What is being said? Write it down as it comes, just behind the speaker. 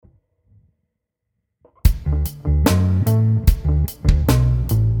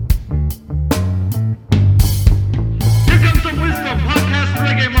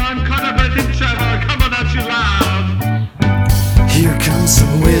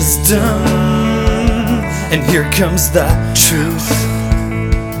wisdom, and here comes the truth.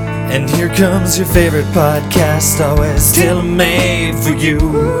 And here comes your favorite podcast, always tailor-made for you.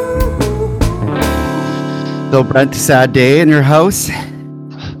 So, Brent, sad day in your house?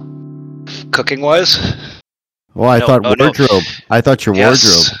 Cooking-wise? Well, I thought wardrobe. No. I thought your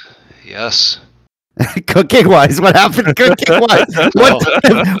wardrobe. Yes. Cooking-wise, what happened? Cooking-wise,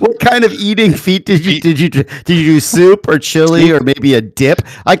 what kind of eating feat did you do? Soup or chili or maybe a dip?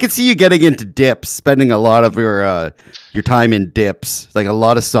 I could see you getting into dips, spending a lot of your time in dips, like a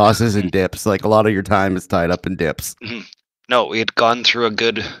lot of sauces and dips. Like a lot of your time is tied up in dips. Mm-hmm. No, we had gone through a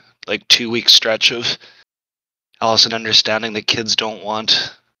good 2-week stretch of Allison understanding the kids don't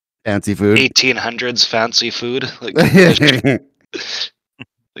want fancy food, 1800s fancy food, like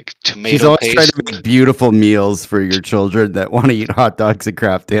tomato She's always paste. trying to make beautiful meals for your children that want to eat hot dogs and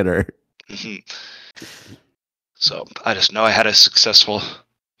craft dinner. Mm-hmm. So I just know I had a successful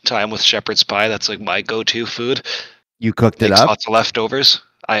time with shepherd's pie. That's like my go-to food. You cooked it up? Lots of leftovers.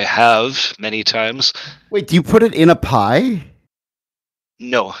 I have many times. Wait, do you put it in a pie?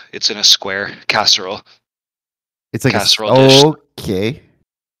 No, it's in a square casserole. It's like casserole dish. Okay.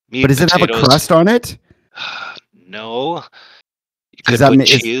 Meat, but does it have a crust on it? No. You could put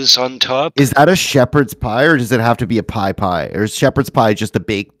cheese on top. Is that a shepherd's pie, or does it have to be a pie? Or is shepherd's pie just a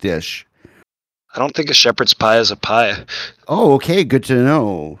baked dish? I don't think a shepherd's pie is a pie. Oh, okay. Good to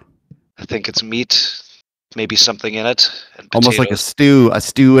know. I think it's meat, maybe something in it. And almost like a stew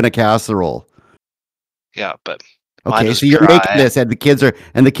in a casserole. Yeah, but okay, so you're making this, and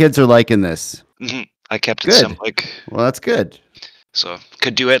the kids are liking this. Mm-hmm. I kept it simple. Well, that's good. So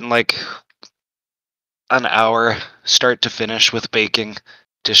could do it in an hour, start to finish with baking.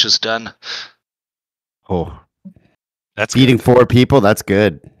 Dishes done. Oh, that's feeding 4 people. That's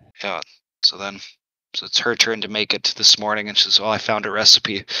good. Yeah. So it's her turn to make it this morning, and she says, "Oh, I found a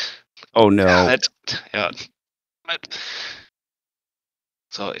recipe." Oh no. Yeah.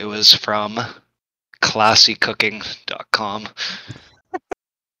 So it was from classycooking.com.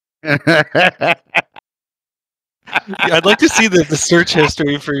 I'd like to see the search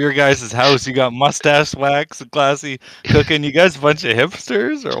history for your guys' house. You got mustache wax and classy cooking. You guys a bunch of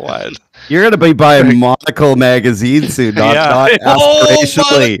hipsters or what? You're gonna be buying Monocle magazine soon, not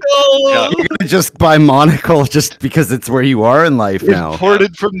aspirationally. You're gonna just buy Monocle just because it's where you are in life now.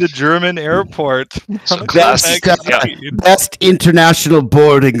 Imported from the German airport. So best international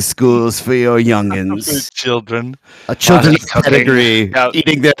boarding schools for your youngins. Children. A children's pedigree.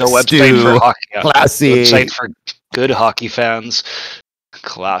 Eating their stew. For hockey, classy. Website for good hockey fans.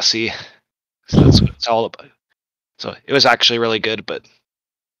 Classy. So that's what it's all about. So it was actually really good, but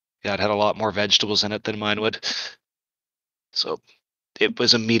yeah, it had a lot more vegetables in it than mine would. So it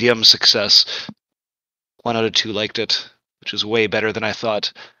was a medium success. 1 out of 2 liked it, which was way better than I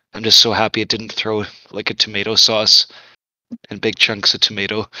thought. I'm just so happy it didn't throw a tomato sauce and big chunks of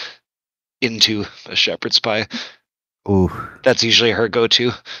tomato into a shepherd's pie. Ooh. That's usually her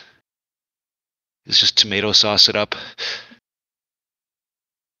go-to. It's just tomato sauce it up.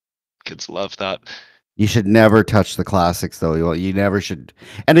 Kids love that. You should never touch the classics, though. You never should.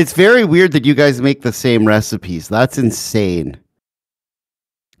 And it's very weird that you guys make the same recipes. That's insane.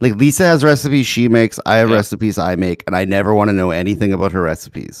 Like, Lisa has recipes she makes. I have recipes I make, and I never want to know anything about her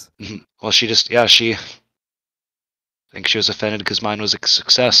recipes. Mm-hmm. Well, she I think she was offended because mine was a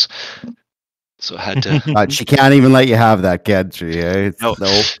success. So I had to. She can't even let you have that, can she? Eh? No.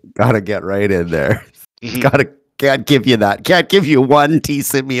 Gotta get right in there. Mm-hmm. Can't give you that. Can't give you one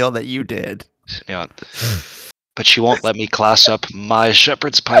decent meal that you did. Yeah. But she won't let me class up my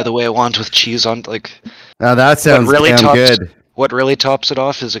shepherd's pie the way I want with cheese on. Now that sounds really damn good. What really tops it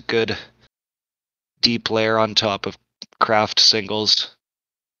off is a good deep layer on top of Kraft Singles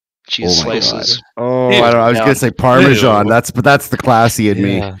cheese slices. Oh, I was gonna say Parmesan. That's the classy in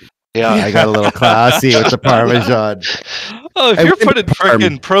me. Yeah, I got a little classy with the Parmesan. Oh, if you're putting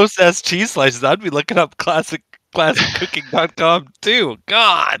freaking processed cheese slices, I'd be looking up classycooking.com too.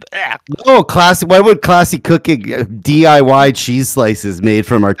 God. No, classy. Why would classy cooking DIY cheese slices made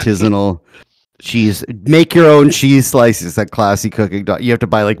from artisanal cheese? Make your own cheese slices at classycooking. You have to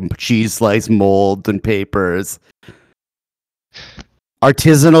buy cheese slice molds and papers.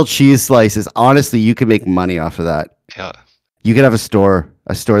 Artisanal cheese slices. Honestly, you can make money off of that. Yeah. You could have a store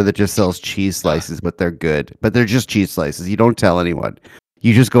that just sells cheese slices, but they're good. But they're just cheese slices. You don't tell anyone.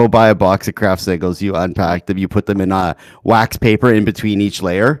 You just go buy a box of Kraft Singles, you unpack them, you put them in wax paper in between each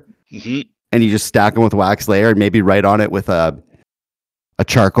layer, and you just stack them with wax layer and maybe write on it with a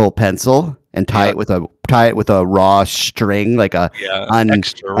charcoal pencil and tie it with a raw string, like a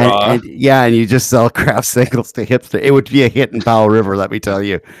extra raw. and you just sell craft singles to hipster. It would be a hit in Powell River, let me tell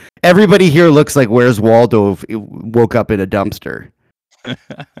you. Everybody here looks like Where's Waldo woke up in a dumpster.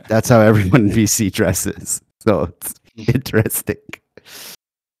 That's how everyone in BC dresses. So it's interesting.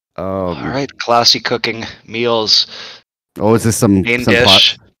 All right, classy cooking meals. Oh, is this some Main some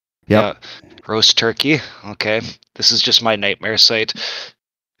dish? pot? Yep. Yeah, roast turkey. Okay, this is just my nightmare site.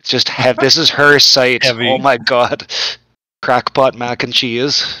 It's just this is her site. Heavy. Oh my god. Crackpot mac and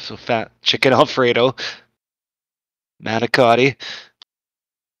cheese. So fat chicken Alfredo. Manicotti.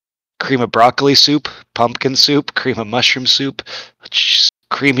 Cream of broccoli soup. Pumpkin soup. Cream of mushroom soup.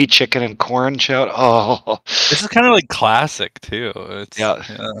 Creamy chicken and corn chowder. Oh, This is kind of like classic too. It's, Yeah.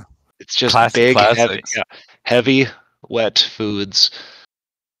 it's just Classic big, heavy, classics. heavy, wet foods.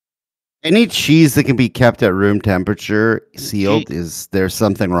 Any cheese that can be kept at room temperature sealed there's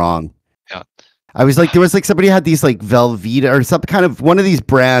something wrong. Yeah. I was like, there was like somebody had these like Velveeta or some kind of one of these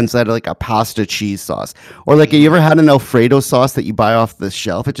brands that had like a pasta cheese sauce. Or like, have you ever had an Alfredo sauce that you buy off the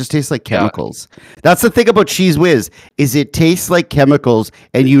shelf? It just tastes like chemicals. That's the thing about Cheese Whiz, is it tastes like chemicals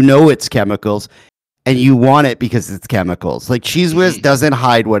and you know it's chemicals and you want it because it's chemicals. Like Cheese Whiz doesn't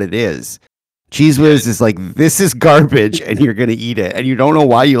hide what it is. Cheese Whiz is like, this is garbage and you're going to eat it. And you don't know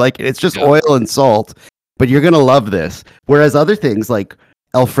why you like it. It's just oil and salt, but you're going to love this. Whereas other things like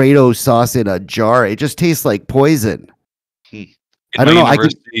Alfredo sauce in a jar, it just tastes like poison. In I don't my know.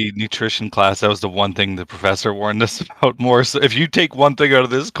 University nutrition class, that was the one thing the professor warned us about more. So if you take one thing out of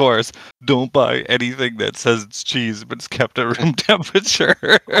this course, don't buy anything that says it's cheese, but it's kept at room temperature.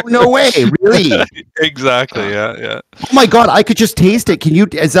 Oh, no way. Really? Exactly. Yeah. Oh my God. I could just taste it. Can you,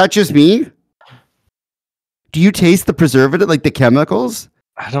 is that just me? Do you taste the preservative, like the chemicals?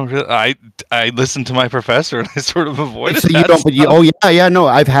 I don't really. I listened to my professor and I sort of avoided So you that don't, but you, stuff. oh yeah, no,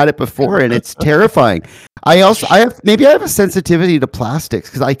 I've had it before and it's terrifying. I have a sensitivity to plastics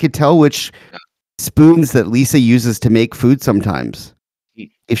because I could tell which spoons that Lisa uses to make food sometimes.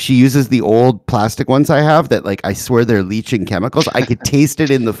 If she uses the old plastic ones I have that like I swear they're leaching chemicals, I could taste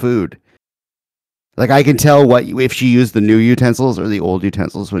it in the food. Like I can tell if she used the new utensils or the old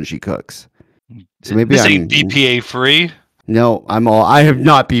utensils when she cooks. So maybe This I'm ain't BPA free. No, I am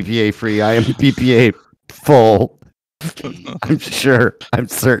not BPA free. I am BPA full. I'm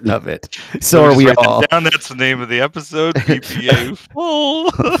certain of it. So are just we write that all. down. That's the name of the episode. BPA full.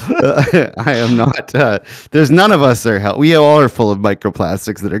 I am not. There's none of us are we all are full of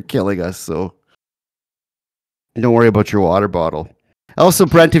microplastics that are killing us. So don't worry about your water bottle. Also,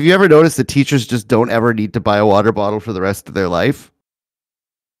 Brent, have you ever noticed that teachers just don't ever need to buy a water bottle for the rest of their life?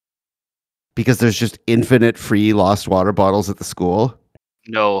 Because there's just infinite free lost water bottles at the school.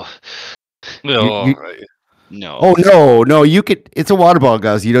 No. No. No. Oh no! You could. It's a water bottle,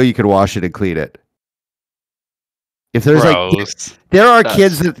 guys. You know you could wash it and clean it. If there's Gross. there are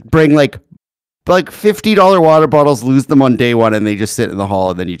kids that bring like $50 water bottles, lose them on day one, and they just sit in the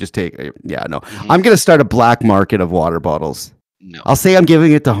hall, and then you just take. Yeah, no. I'm gonna start a black market of water bottles. No. I'll say I'm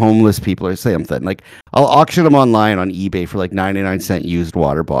giving it to homeless people or something. Like I'll auction them online on eBay for like 99-cent used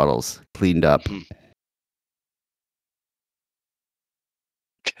water bottles, cleaned up.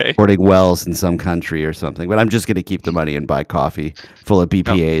 Okay. Supporting wells in some country or something. But I'm just going to keep the money and buy coffee full of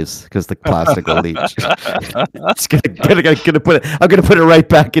BPAs because the plastic will leach. It's gonna put it. I'm going to put it right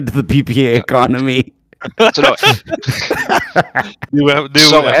back into the BPA economy. So, no.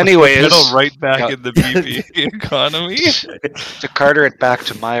 So anyways, right back in the BPA economy. To carter it back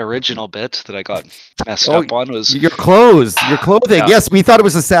to my original bit that I got messed up on was your clothes, your clothing. Yeah. Yes, we thought it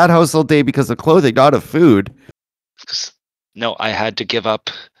was a sad household day because of clothing, not of food. No, I had to give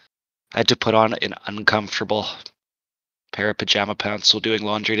up. I had to put on an uncomfortable pair of pajama pants while doing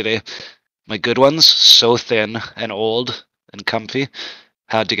laundry today. My good ones, so thin and old and comfy,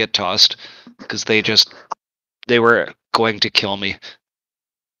 had to get tossed because they were going to kill me.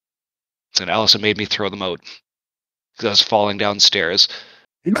 And Allison made me throw them out because I was falling downstairs.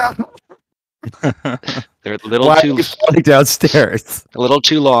 They're a little Why are you falling downstairs? a little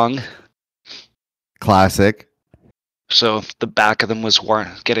too long. Classic. So the back of them was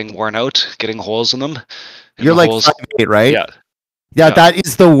getting worn out, getting holes in them. And You're the like holes, 5'8", right? Yeah. Yeah, Yeah. that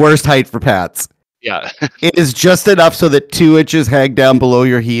is the worst height for pants. Yeah. It is just enough so that 2 inches hang down below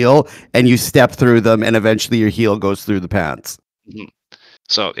your heel and you step through them and eventually your heel goes through the pants.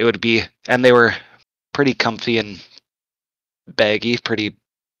 So it would be, and they were pretty comfy and baggy, pretty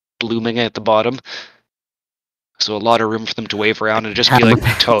blooming at the bottom. So a lot of room for them to wave around and just be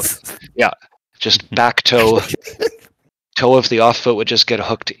like toe. Yeah. Just back toe toe of the off foot would just get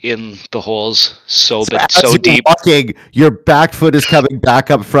hooked in the holes as so you're deep. walking, your back foot is coming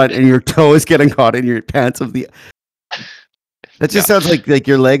back up front, and your toe is getting caught in your pants of the. That just sounds like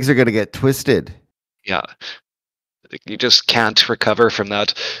your legs are gonna get twisted. Yeah. You just can't recover from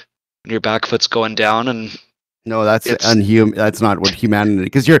that. Your back foot's going down, and No, that's unhuman. That's not what humanity.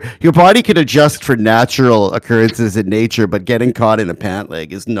 Because your body can adjust for natural occurrences in nature, but getting caught in a pant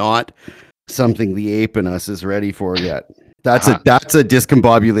leg is not something the ape in us is ready for yet. That's a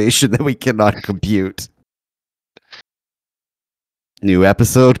discombobulation that we cannot compute. New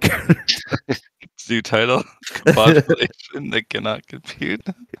episode. New title. Population that cannot compute.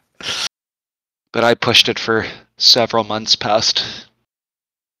 but I pushed it for several months past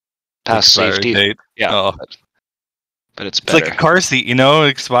Expiry safety. date. Yeah. Oh. But it's It's better. like a car seat, you know, it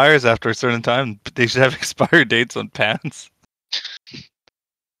expires after a certain time. But they should have expiry dates on pants.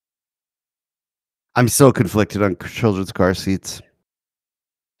 I'm so conflicted on children's car seats.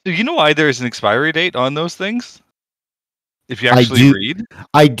 Do you know why there's an expiry date on those things? If you I actually do- read.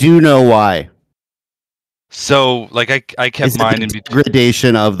 I do know why. So, like, I kept Is it mine the in between.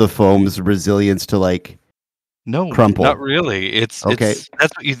 degradation of the foam's resilience to like No, crumple? not really. Okay. It's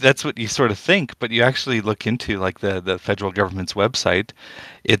that's what you sort of think, but you actually look into like the federal government's website.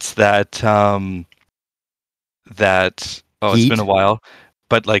 It's that it's Heat? been a while,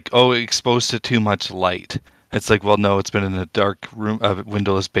 but like exposed to too much light. It's like, well, no, it's been in a dark room,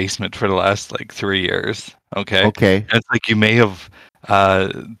 windowless basement for the last like 3 years. Okay. Okay. And it's like you may have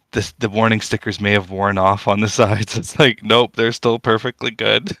the warning stickers may have worn off on the sides. It's like, nope, they're still perfectly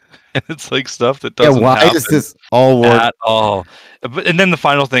good. And it's like stuff that Yeah, doesn't why happen is this all work? at all. And then the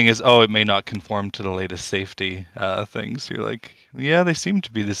final thing is, it may not conform to the latest safety things. You're like, yeah, they seem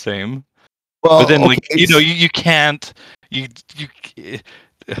to be the same. Well, But then, like, okay, you know, you can't, you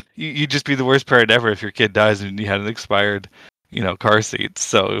just be the worst parent ever if your kid dies and you had an expired, car seat.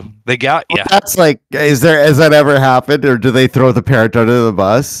 So they got you. that's like, has that ever happened, or do they throw the parent under the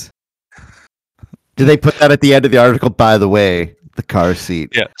bus? Do they put that at the end of the article? By the way, the car seat.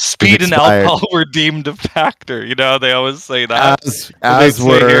 Yeah, speed and expired. alcohol were deemed a factor. They always say that. As They say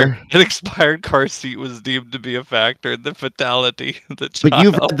here, were. an expired car seat was deemed to be a factor in the fatality of the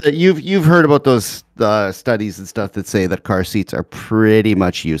child. But you've heard about those studies and stuff that say that car seats are pretty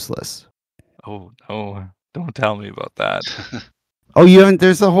much useless. Oh no! Don't tell me about that. Oh, you haven't?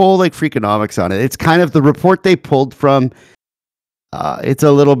 There's a whole like Freakonomics on it. It's kind of the report they pulled from. It's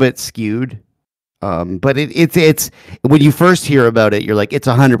a little bit skewed, but it's when you first hear about it, you're like, it's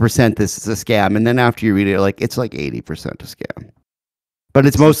 100% this is a scam, and then after you read it, you're like, it's like 80% a scam, but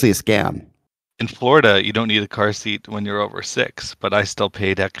it's mostly a scam. In Florida, you don't need a car seat when you're over 6, but I still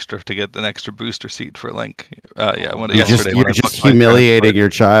paid extra to get an extra booster seat for Link. You're just humiliating your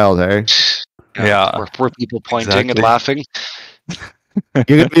child, eh? Yeah. Were people pointing and Exactly. laughing?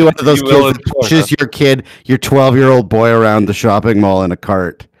 You're gonna be one of those You will kids in that pushes your 12-year-old boy around the shopping mall in a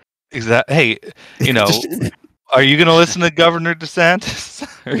cart. Hey, are you going to listen to Governor DeSantis?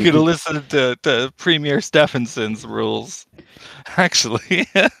 Are you going to listen to Premier Stephenson's rules? Actually.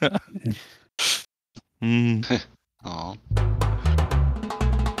 Mm. Oh,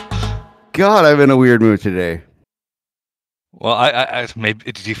 God, I'm in a weird mood today. Well, I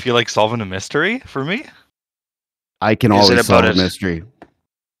maybe did you feel like solving a mystery for me? I can Is it always about solve a it? mystery.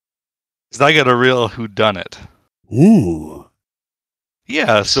 'Cause I got a real whodunit. Ooh.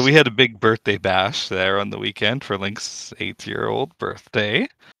 Yeah, so we had a big birthday bash there on the weekend for Link's 8-year-old birthday.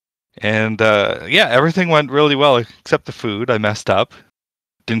 And everything went really well except the food. I messed up.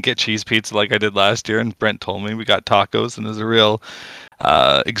 Didn't get cheese pizza like I did last year, and Brent told me we got tacos, and it was a real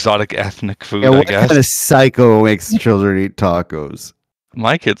exotic ethnic food, Yeah, I what guess. kind of psycho makes children eat tacos?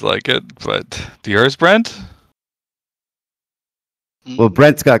 My kids like it, but do yours, Brent? Well,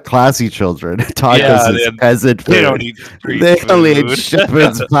 Brent's got classy children. Tacos Yeah, is they- peasant food. They don't eat street They only eat food.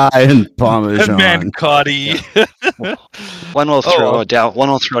 shepherd's pie and parmesan. Manicotti. One will Oh, throw well. down. One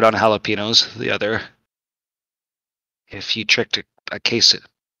will throw down jalapenos. The other, if you tricked a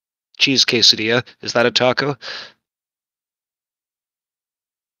cheese quesadilla, is that a taco?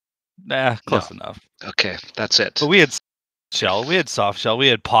 Nah, close enough. Okay, that's it. But we had shell, we had soft shell, we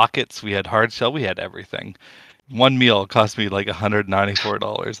had pockets, we had hard shell, we had everything. One meal cost me like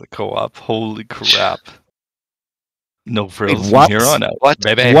 $194 at Co-op. Holy crap! No frills from what? here on out, What?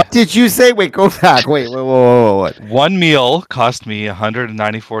 baby. What did you say? Wait, go back. Wait, whoa, what? One meal cost me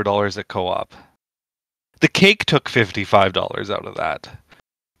 $194 at Co-op. The cake took $55 out of that.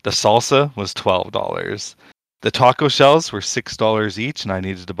 The salsa was $12. The taco shells were $6 each, and I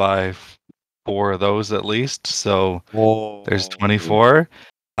needed to buy 4 of those at least. So there's 24.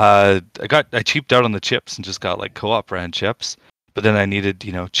 I cheaped out on the chips and just got like Co-op brand chips. But then I needed,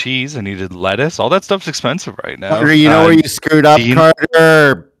 cheese. I needed lettuce. All that stuff's expensive right now. Carter, you know where you screwed up, bean-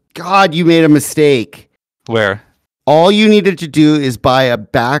 Carter? God, you made a mistake. Where? All you needed to do is buy a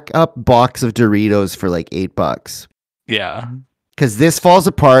backup box of Doritos for like $8. Yeah. Because this falls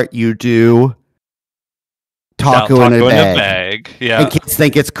apart. You do taco in a bag. Yeah. And kids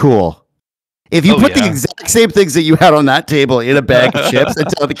think it's cool. If you put the exact same things that you had on that table in a bag of chips and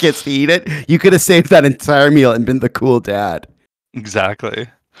tell the kids to eat it, you could have saved that entire meal and been the cool dad. Exactly.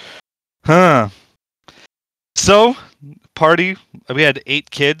 Huh. So, party. We had 8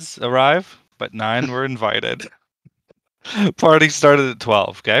 kids arrive, but 9 were invited. Party started at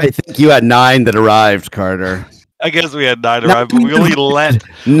 12, okay? I think you had 9 that arrived, Carter. I guess we had 9 arrive, but we only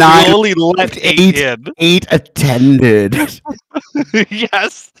let 8 in. 8 attended.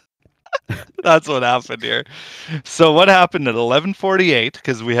 Yes. That's what happened here. So what happened at 11:48?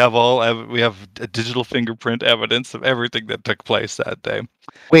 Because we have a digital fingerprint evidence of everything that took place that day.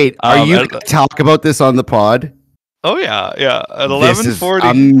 Wait, are you going to talk about this on the pod? Oh yeah. At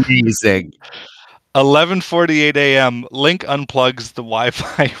 11:40, amazing. 11:48 a.m. Link unplugs the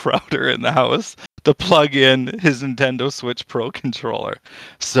Wi-Fi router in the house to plug in his Nintendo Switch Pro controller.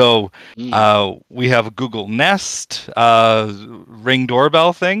 So we have a Google Nest, Ring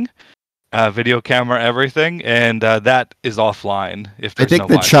doorbell thing. Video camera, everything, and that is offline. If there's I think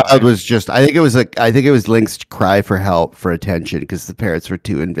the child was I think it was Link's cry for help, for attention, because the parents were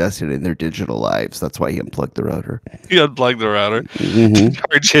too invested in their digital lives. That's why he unplugged the router. He unplugged the router to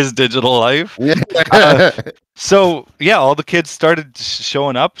charge his digital life. So yeah, all the kids started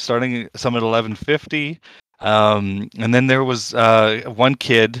showing up, starting some at 11:50, and then there was one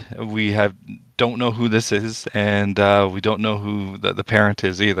kid we don't know who this is, and we don't know who the parent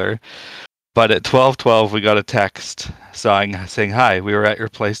is either. But at 12:12, we got a text saying, "Hi, we were at your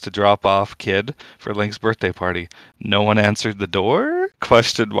place to drop off kid for Link's birthday party. No one answered the door?" ?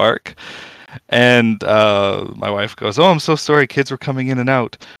 And my wife goes, "Oh, I'm so sorry. Kids were coming in and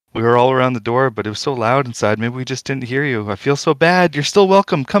out. We were all around the door, but it was so loud inside. Maybe we just didn't hear you. I feel so bad. You're still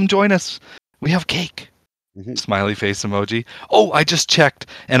welcome. Come join us. We have cake." Smiley face emoji. "Oh, I just checked,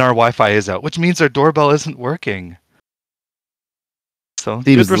 and our Wi-Fi is out, which means our doorbell isn't working." So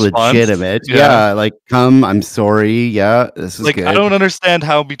seems legitimate. Yeah, like, come, I'm sorry. Yeah, this is good. I don't understand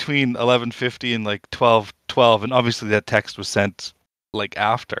how between 11:50 and like 12:12, and obviously that text was sent like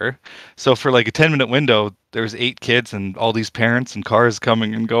after. So for like a 10-minute window, there's 8 kids and all these parents and cars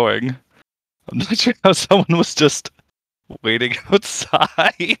coming and going. I'm not sure how someone was just waiting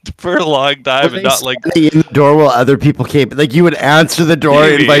outside for a long time and not like in the door while other people came. Like, you would answer the door,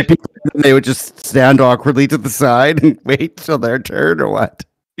 invite people, and they would just stand awkwardly to the side and wait till their turn, or what?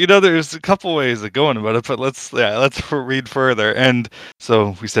 There's a couple ways of going about it, but let's read further. And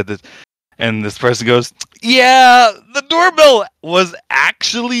so we said that, and this person goes, "Yeah, the doorbell was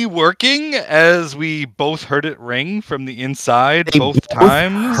actually working, as we both heard it ring from the inside both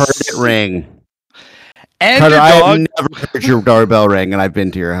times. Heard it ring." And Carter, your dog... I've never heard your doorbell ring, and I've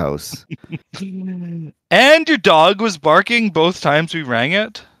been to your house. And your dog was barking both times we rang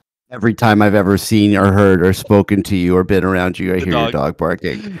it. Every time I've ever seen or heard or spoken to you or been around you, I hear your dog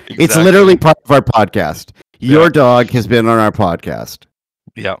barking. Exactly. It's literally part of our podcast. Your dog has been on our podcast.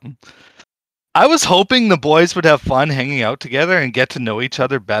 Yeah. I was hoping the boys would have fun hanging out together and get to know each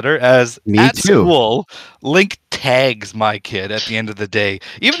other better, as school, Link tags my kid at the end of the day,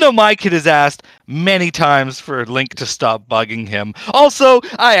 even though my kid has asked many times for Link to stop bugging him. Also,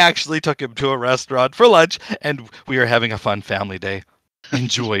 I actually took him to a restaurant for lunch, and we are having a fun family day.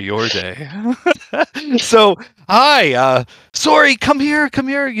 Enjoy your day. So, hi, sorry, come here.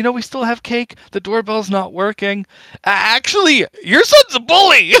 We still have cake. The doorbell's not working. Actually, your son's a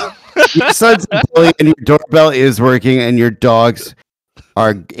bully. Your son's a bully, and your doorbell is working, and your dogs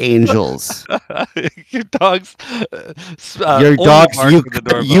are angels. Your dogs.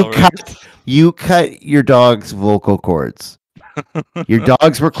 You cut your dog's vocal cords. Your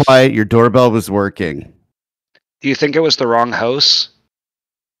dogs were quiet. Your doorbell was working. Do you think it was the wrong house?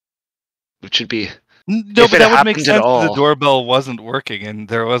 Which should be... No, but that would make sense if the doorbell wasn't working and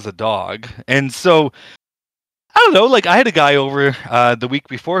there was a dog. And so, I don't know, like, I had a guy over the week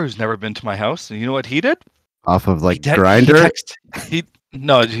before who's never been to my house, and you know what he did? Off of, like, Grindr?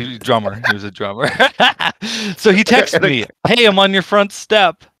 No, he was a drummer. He was a drummer. So he texted me, "Hey, I'm on your front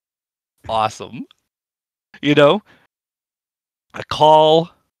step." Awesome. A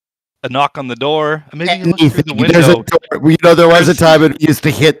call, a knock on the door, and maybe you look through the There's a window. door. There was a time when we used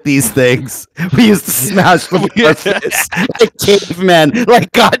to hit these things. We used to smash them with our fists like cavemen,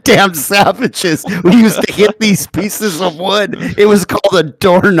 like goddamn savages. We used to hit these pieces of wood. It was called a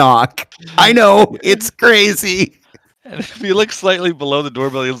door knock. I know, it's crazy. And if you look slightly below the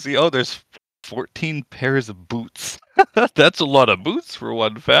doorbell, you'll see, there's 14 pairs of boots. That's a lot of boots for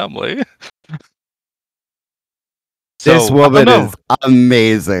one family. This So, woman I don't is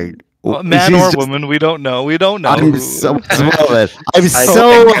amazing. know. Man She's or just- woman, we don't know. We don't know. I'm who. so I'm I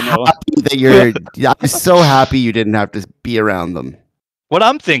so think I know. happy that you're. I'm so happy you didn't have to be around them. What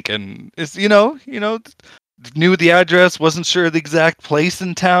I'm thinking is, knew the address, wasn't sure the exact place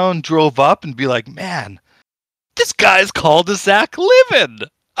in town, drove up and be like, man, this guy's cul-de-sac living.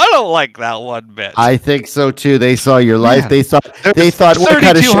 I don't like that one bit. I think so too. They saw your life. Man. They thought what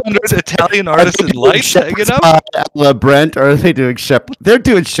kind of 3,200 Italian artisan lights hanging up. pie a la Brent, or are they doing shepherd? They're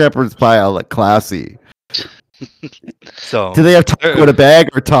doing shepherd's pie a la Classy. So Do they have taco in a bag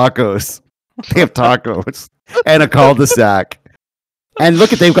or tacos? They have tacos and a cul-de-sac. And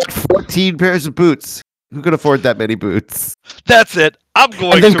look they've got 14 pairs of boots. Who could afford that many boots? that's it. I'm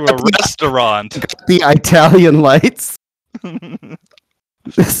going they've to a got the- restaurant. The Italian lights.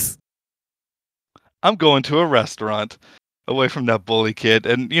 I'm going to a restaurant away from that bully kid.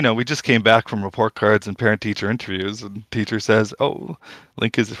 And, we just came back from report cards and parent-teacher interviews. And teacher says,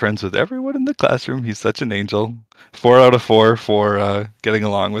 Link is friends with everyone in the classroom. He's such an angel. 4 out of 4 for getting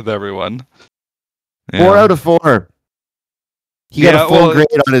along with everyone. 4 out of 4. He got Yeah, a full well, grade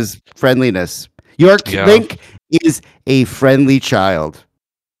on his friendliness. Your Yeah. Link is a friendly child.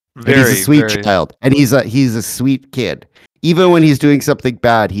 And he's a sweet child. And he's a sweet kid. Even when he's doing something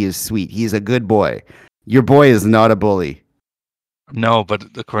bad, he is sweet. He's a good boy. Your boy is not a bully. No, but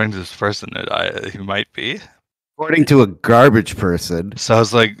according to this person, he might be. According to a garbage person. So I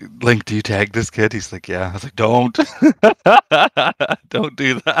was like, Link, do you tag this kid? He's like, yeah. I was like, don't. Don't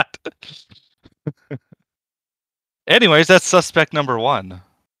do that. Anyways, that's suspect number 1.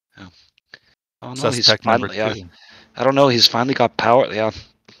 Oh no, he's Suspect number finally. 2. I don't know. He's finally got power. Yeah,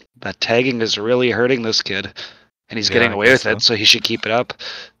 that tagging is really hurting this kid, and he's Yeah, getting I away with guess it. So he should keep it up.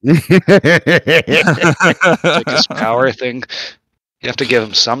 That's It's like his power thing. You have to give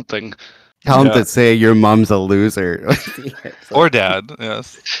him something. Tell him Yeah. to say your mom's a loser. Or dad,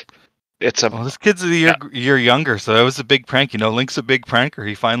 yes. It's a Well, this kid's a year younger, so that was a big prank. Link's a big pranker.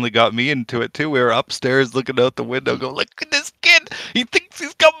 He finally got me into it too. We were upstairs looking out the window, go, look at this kid. He thinks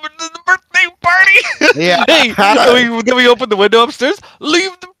he's coming to the birthday party. Yeah. Hey, then we opened the window upstairs.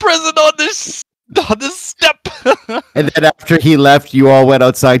 Leave the present on this step. And then after he left, you all went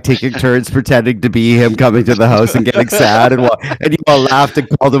outside taking turns pretending to be him coming to the house and getting sad, and you all laughed and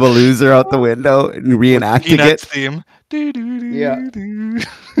called him a loser out the window and reenacting Peanuts it. theme. Yeah.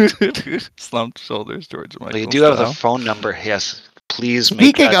 Slumped shoulders, George Michael. Well, you do have the style. phone number. Yes, please make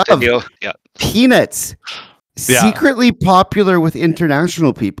Speaking that of- video. Yeah, Peanuts, Yeah. secretly popular with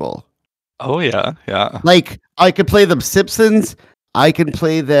international people. Oh yeah, yeah. Like I could play them Simpsons. I can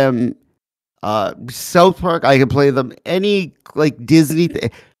play them South Park. I can play them any like Disney.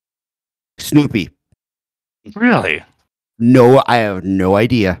 Snoopy. Really? No, I have no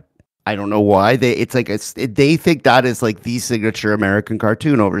idea. I don't know why they think that is like the signature American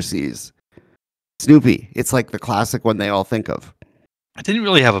cartoon overseas. Snoopy. It's like the classic one they all think of. It didn't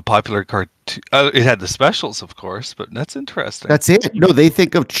really have a popular cartoon. It had the specials, of course, but that's interesting. That's it. No, they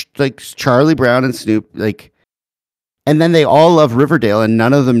think of like Charlie Brown and Snoop, like, and then they all love Riverdale, and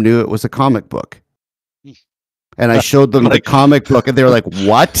none of them knew it was a comic book. And I showed them the Like- comic book, and they were like,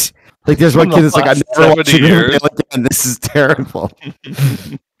 "What?" Like, there's one From kid the that's like, "I'm last never 70 watching years. Riverdale again. This is terrible."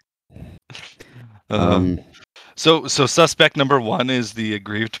 So suspect number 1 is the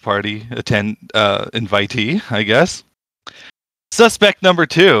aggrieved party invitee, I guess. Suspect number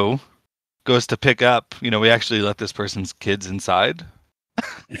 2 goes to pick up. We actually let this person's kids inside.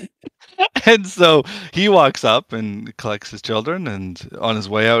 And so he walks up and collects his children, and on his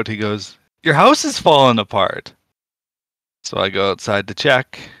way out, he goes, "Your house is falling apart." So I go outside to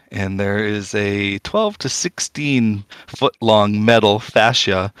check, and there is a 12 to 16 foot long metal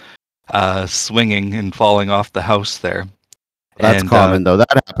fascia swinging and falling off the house there. That's And, common, though.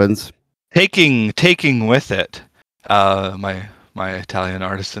 That happens. Taking with it my Italian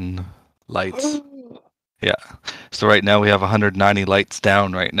artisan lights. Yeah. So right now we have 190 lights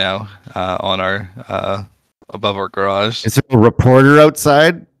down right now on our above our garage. Is there a reporter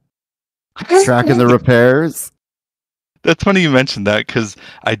outside tracking the repairs? That's funny you mentioned that, because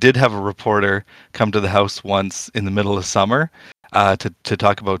I did have a reporter come to the house once in the middle of summer to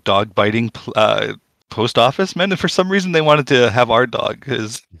talk about dog biting post office men, and for some reason they wanted to have our dog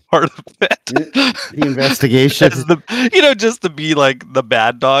as part of it. The investigation. As just to be like the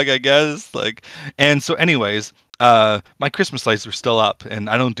bad dog, I guess. Like, and so, anyways, my Christmas lights were still up, and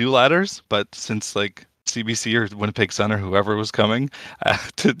I don't do ladders, but since like CBC or Winnipeg Sun or whoever was coming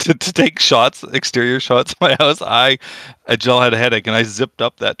to take shots, exterior shots of my house, Jill had a headache, and I zipped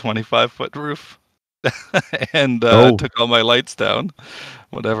up that 25-foot roof and took all my lights down,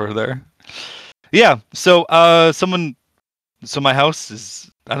 whatever there. Yeah, so my house is,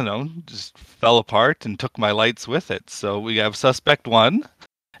 I don't know, just fell apart and took my lights with it. So we have suspect 1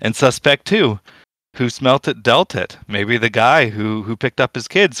 and suspect 2. Who smelt it, dealt it. Maybe the guy who picked up his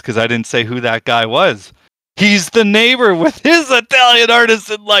kids, because I didn't say who that guy was. He's the neighbor with his Italian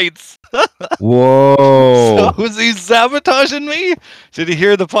artisan lights. Whoa. So was he sabotaging me? Did he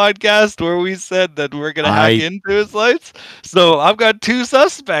hear the podcast where we said that we're going to hack into his lights? So I've got 2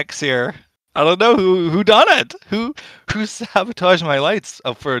 suspects here. I don't know who done it. Who sabotaged my lights?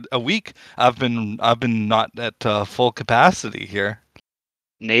 For a week, I've been not at full capacity here.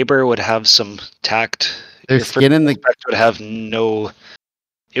 Neighbor would have some tact. Their skin in the would have no.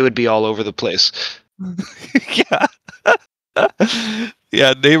 It would be all over the place. Yeah.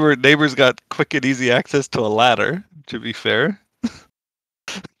 Yeah, neighbor's got quick and easy access to a ladder, to be fair.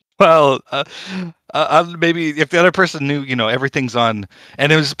 Well, maybe if the other person knew, everything's on,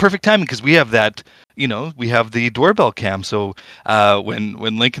 and it was perfect timing because we have that, we have the doorbell cam. So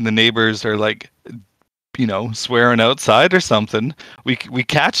when Link and the neighbors are like, swearing outside or something, we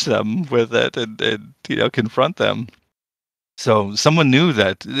catch them with it and confront them. So someone knew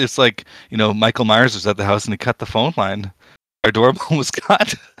that it's like, Michael Myers was at the house and he cut the phone line. Our doorbell was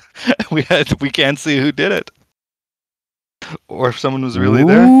cut. we can't see who did it. Or if someone was really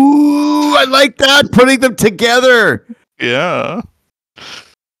there. Ooh, I like that. Putting them together. Yeah.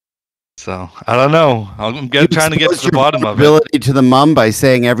 So I don't know. I'm trying to get to the bottom of it. Ability to the mom by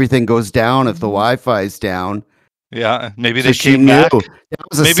saying everything goes down if the Wi-Fi is down. Yeah, maybe they came back. That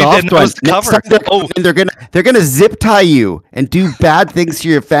was a maybe soft they one. was covered. They're gonna zip tie you and do bad things to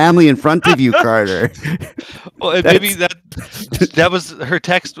your family in front of you, Carter. Well, maybe that was her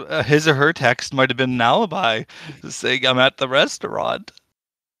text. His or her text might have been an alibi, saying I'm at the restaurant.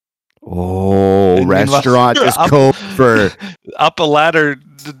 Oh, restaurant is code for up a ladder,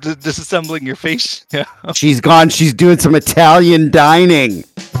 disassembling your face. Yeah. She's gone. She's doing some Italian dining.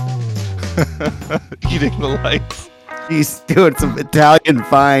 Eating the lights. She's doing some Italian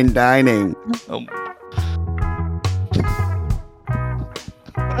fine dining. Oh.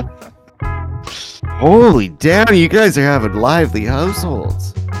 Holy damn, you guys are having lively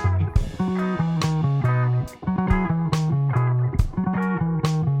households.